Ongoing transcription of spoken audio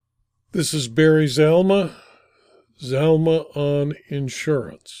This is Barry Zalma, Zalma on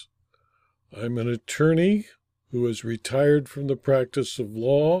Insurance. I'm an attorney who has retired from the practice of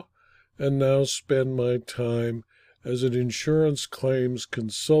law and now spend my time as an insurance claims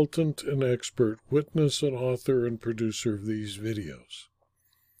consultant and expert witness and author and producer of these videos.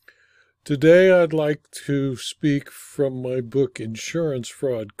 Today I'd like to speak from my book Insurance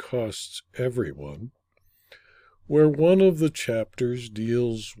Fraud Costs Everyone, where one of the chapters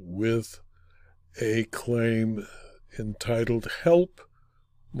deals with a claim entitled, "Help,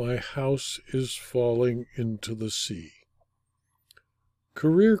 My House is Falling into the Sea."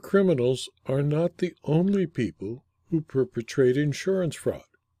 Career criminals are not the only people who perpetrate insurance fraud.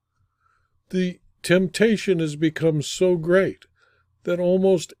 The temptation has become so great that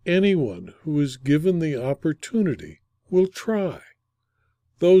almost anyone who is given the opportunity will try.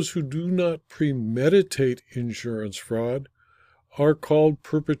 Those who do not premeditate insurance fraud are called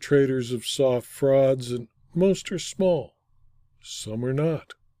perpetrators of soft frauds, and most are small. Some are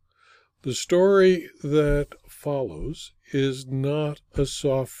not. The story that follows is not a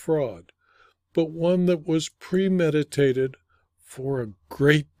soft fraud, but one that was premeditated for a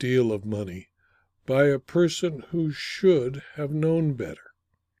great deal of money by a person who should have known better.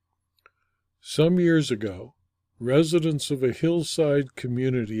 Some years ago, residents of a hillside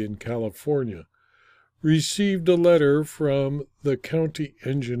community in California received a letter from the county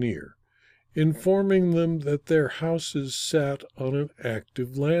engineer informing them that their houses sat on an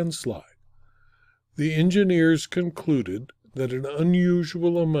active landslide. The engineers concluded that an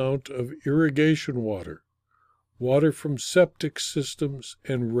unusual amount of irrigation water, water from septic systems,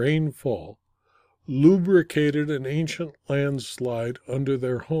 and rainfall lubricated an ancient landslide under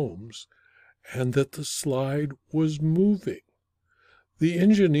their homes, and that the slide was moving. The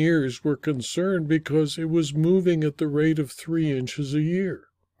engineers were concerned because it was moving at the rate of 3 inches a year.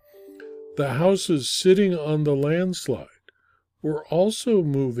 The houses sitting on the landslide were also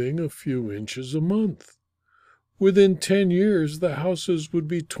moving a few inches a month. Within 10 years, the houses would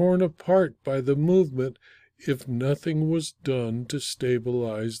be torn apart by the movement if nothing was done to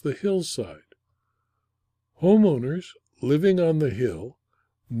stabilize the hillside. Homeowners living on the hill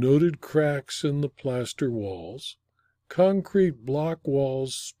noted cracks in the plaster walls, concrete block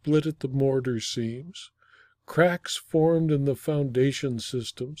walls split at the mortar seams, cracks formed in the foundation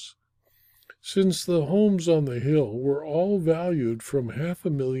systems. Since the homes on the hill were all valued from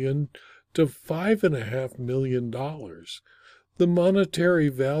 $500,000 to $5.5 million, the monetary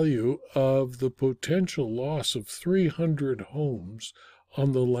value of the potential loss of 300 homes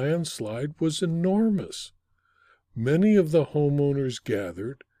on the landslide was enormous. Many of the homeowners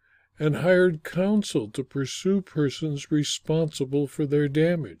gathered and hired counsel to pursue persons responsible for their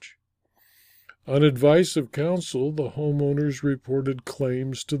damage. On advice of counsel, the homeowners reported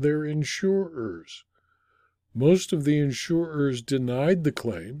claims to their insurers. Most of the insurers denied the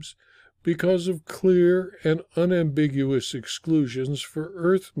claims because of clear and unambiguous exclusions for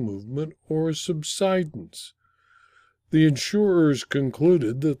earth movement or subsidence. The insurers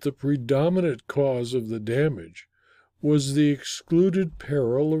concluded that the predominant cause of the damage was the excluded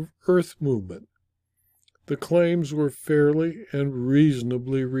peril of earth movement. The claims were fairly and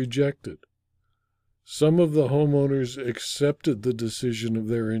reasonably rejected. Some of the homeowners accepted the decision of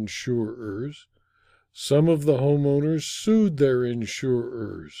their insurers. Some of the homeowners sued their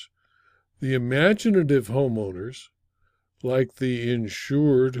insurers. The imaginative homeowners, like the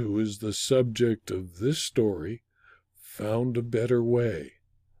insured who is the subject of this story, found a better way.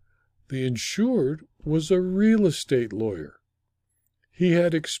 The insured was a real estate lawyer. He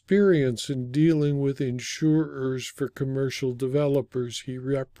had experience in dealing with insurers for commercial developers he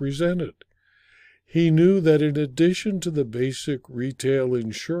represented. He knew that in addition to the basic retail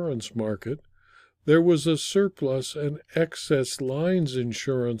insurance market, there was a surplus and excess lines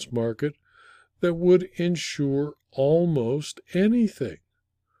insurance market that would insure almost anything.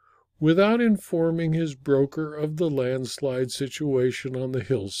 Without informing his broker of the landslide situation on the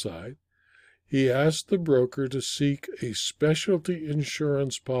hillside, he asked the broker to seek a specialty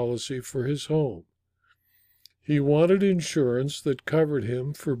insurance policy for his home. He wanted insurance that covered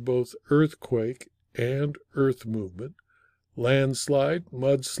him for both earthquake and earth movement, landslide,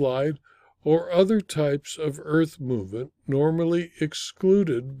 mudslide, or other types of earth movement normally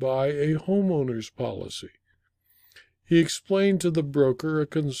excluded by a homeowner's policy. He explained to the broker a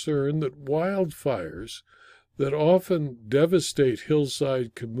concern that wildfires that often devastate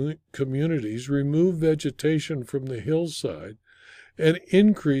hillside communities remove vegetation from the hillside and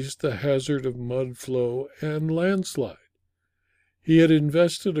increase the hazard of mud flow and landslide. He had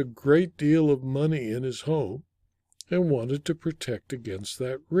invested a great deal of money in his home and wanted to protect against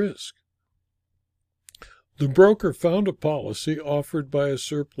that risk. The broker found a policy offered by a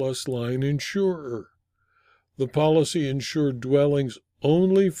surplus line insurer. The policy insured dwellings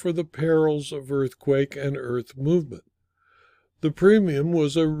only for the perils of earthquake and earth movement. The premium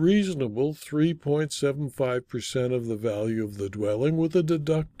was a reasonable 3.75% of the value of the dwelling, with a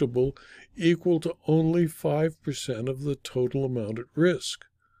deductible equal to only 5% of the total amount at risk.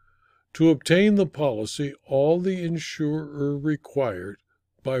 To obtain the policy, all the insurer required,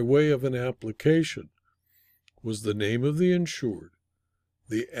 by way of an application, was the name of the insured,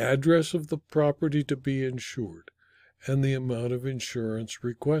 the address of the property to be insured, and the amount of insurance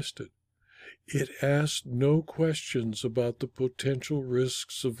requested. It asked no questions about the potential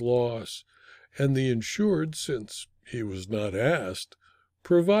risks of loss, and the insured, since he was not asked,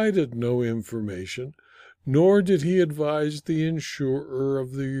 provided no information, nor did he advise the insurer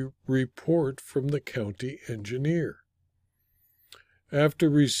of the report from the county engineer. After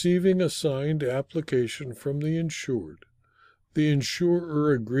receiving a signed application from the insured, the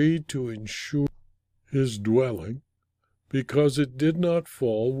insurer agreed to insure his dwelling because it did not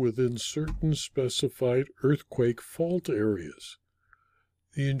fall within certain specified earthquake fault areas.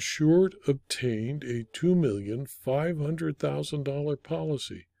 The insured obtained a $2,500,000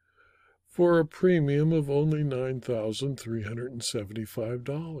 policy for a premium of only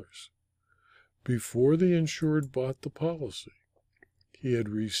 $9,375. Before the insured bought the policy, he had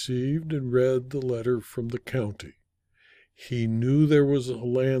received and read the letter from the county. He knew there was a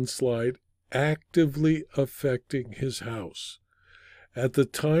landslide actively affecting his house. At the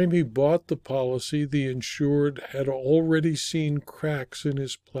time he bought the policy, the insured had already seen cracks in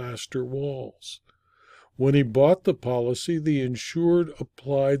his plaster walls. When he bought the policy, the insured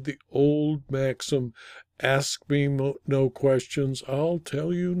applied the old maxim, "Ask me no questions, I'll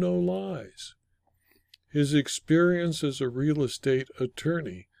tell you no lies." His experience as a real estate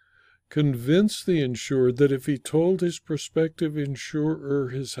attorney convinced the insured that if he told his prospective insurer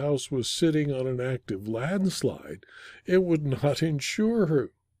his house was sitting on an active landslide, it would not insure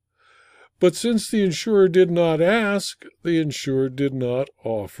her. But since the insurer did not ask, the insured did not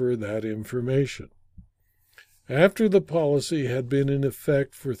offer that information. After the policy had been in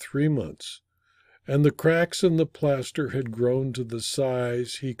effect for 3 months, and the cracks in the plaster had grown to the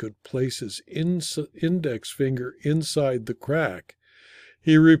size he could place his index finger inside the crack,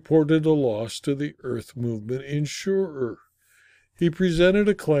 he reported a loss to the earth movement insurer. He presented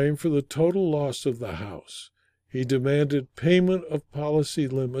a claim for the total loss of the house. He demanded payment of policy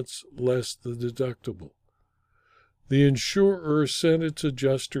limits less the deductible. The insurer sent its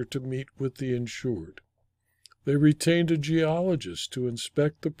adjuster to meet with the insured. They retained a geologist to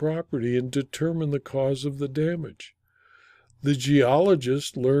inspect the property and determine the cause of the damage. The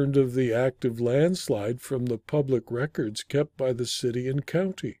geologist learned of the active landslide from the public records kept by the city and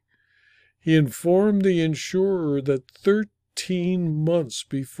county. He informed the insurer that 13 months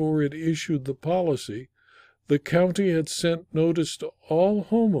before it issued the policy, the county had sent notice to all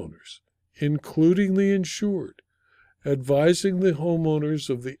homeowners, including the insured, advising the homeowners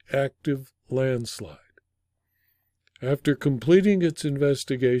of the active landslide. After completing its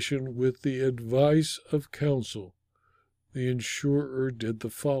investigation with the advice of counsel, the insurer did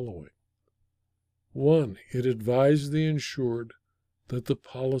the following. 1. It advised the insured that the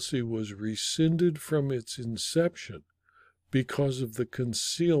policy was rescinded from its inception because of the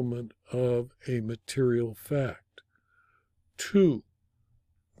concealment of a material fact. 2.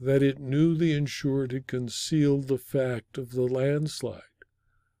 That it knew the insured had concealed the fact of the landslide.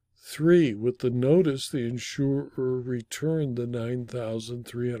 3. With the notice, the insurer returned the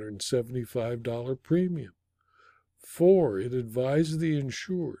 $9,375 premium. 4. It advised the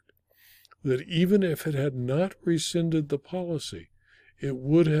insured that even if it had not rescinded the policy, it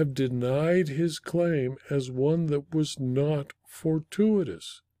would have denied his claim as one that was not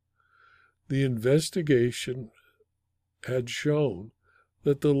fortuitous. The investigation had shown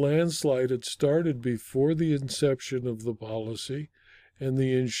that the landslide had started before the inception of the policy, and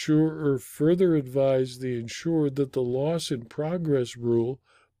the insurer further advised the insured that the loss in progress rule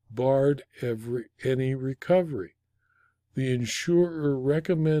barred any recovery. The insurer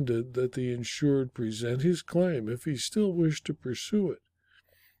recommended that the insured present his claim, if he still wished to pursue it,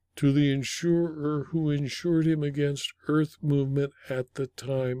 to the insurer who insured him against earth movement at the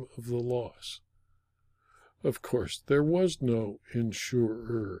time of the loss. Of course, there was no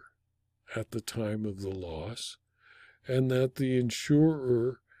insurer at the time of the loss, and that the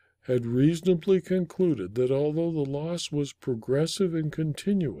insurer had reasonably concluded that although the loss was progressive and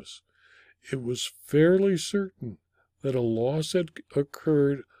continuous, it was fairly certain that a loss had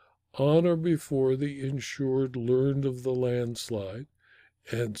occurred on or before the insured learned of the landslide,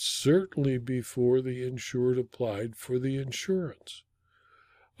 and certainly before the insured applied for the insurance.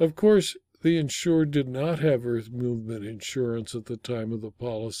 Of course, the insured did not have earth movement insurance at the time of the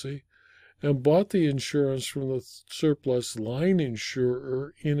policy and bought the insurance from the surplus line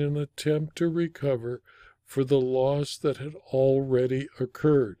insurer in an attempt to recover for the loss that had already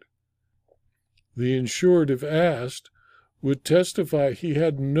occurred. The insured, if asked, would testify he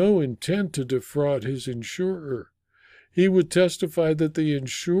had no intent to defraud his insurer. He would testify that the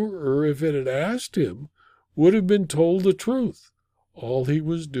insurer, if it had asked him, would have been told the truth. All he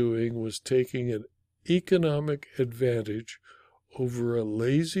was doing was taking an economic advantage over a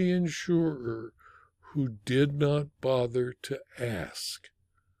lazy insurer who did not bother to ask.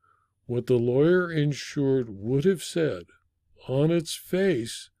 What the lawyer insured would have said, on its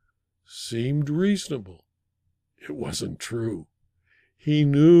face, seemed reasonable. It wasn't true. He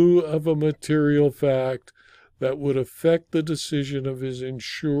knew of a material fact that would affect the decision of his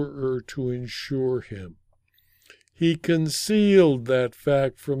insurer to insure him. He concealed that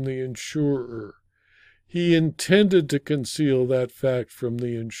fact from the insurer. He intended to conceal that fact from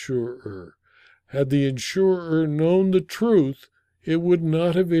the insurer. Had the insurer known the truth, it would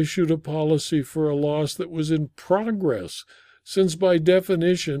not have issued a policy for a loss that was in progress, since by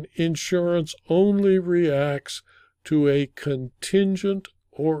definition, insurance only reacts to a contingent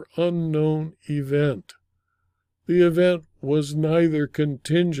or unknown event. The event was neither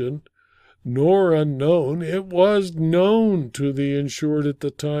contingent nor unknown. It was known to the insured at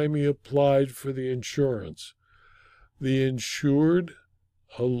the time he applied for the insurance. The insured,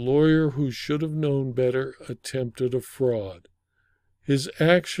 a lawyer who should have known better, attempted a fraud. His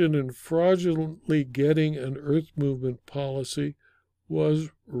action in fraudulently getting an earth movement policy was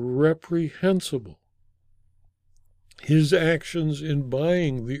reprehensible. His actions in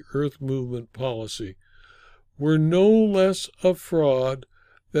buying the earth movement policy were no less a fraud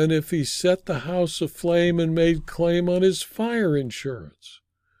than if he set the house aflame and made claim on his fire insurance.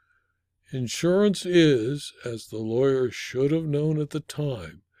 Insurance is, as the lawyer should have known at the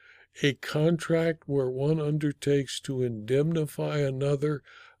time, a contract where one undertakes to indemnify another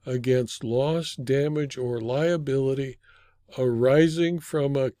against loss, damage, or liability arising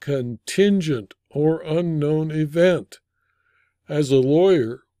from a contingent or unknown event. As a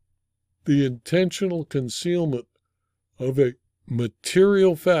lawyer, the intentional concealment of a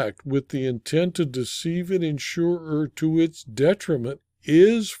material fact with the intent to deceive an insurer to its detriment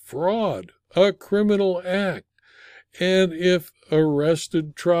is fraud, a criminal act, and if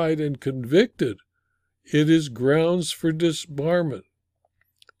arrested, tried, and convicted, it is grounds for disbarment.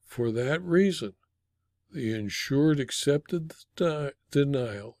 For that reason, the insured accepted the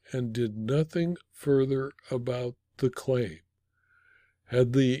denial and did nothing further about the claim.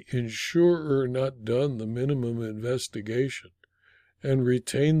 Had the insurer not done the minimum investigation and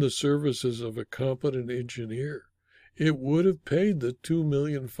retained the services of a competent engineer, it would have paid the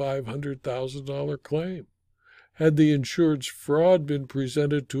 $2,500,000 claim. Had the insured's fraud been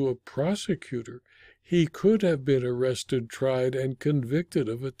presented to a prosecutor, he could have been arrested, tried, and convicted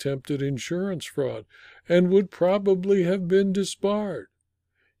of attempted insurance fraud, and would probably have been disbarred.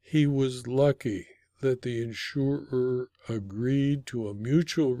 He was lucky that the insurer agreed to a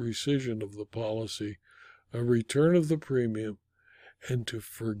mutual rescission of the policy, a return of the premium, and to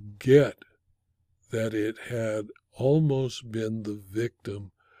forget that it had almost been the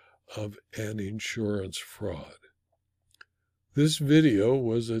victim of an insurance fraud. This video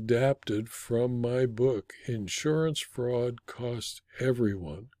was adapted from my book, Insurance Fraud Costs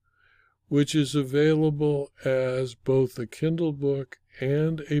Everyone, which is available as both a Kindle book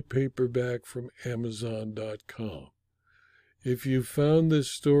and a paperback from Amazon.com. If you found this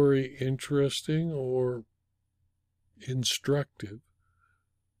story interesting or instructive,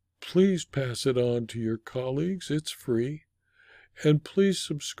 please pass it on to your colleagues. It's free. And please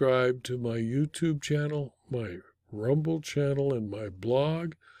subscribe to my YouTube channel, my Rumble channel, and my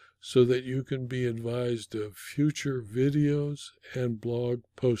blog so that you can be advised of future videos and blog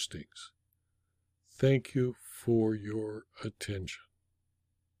postings. Thank you for your attention.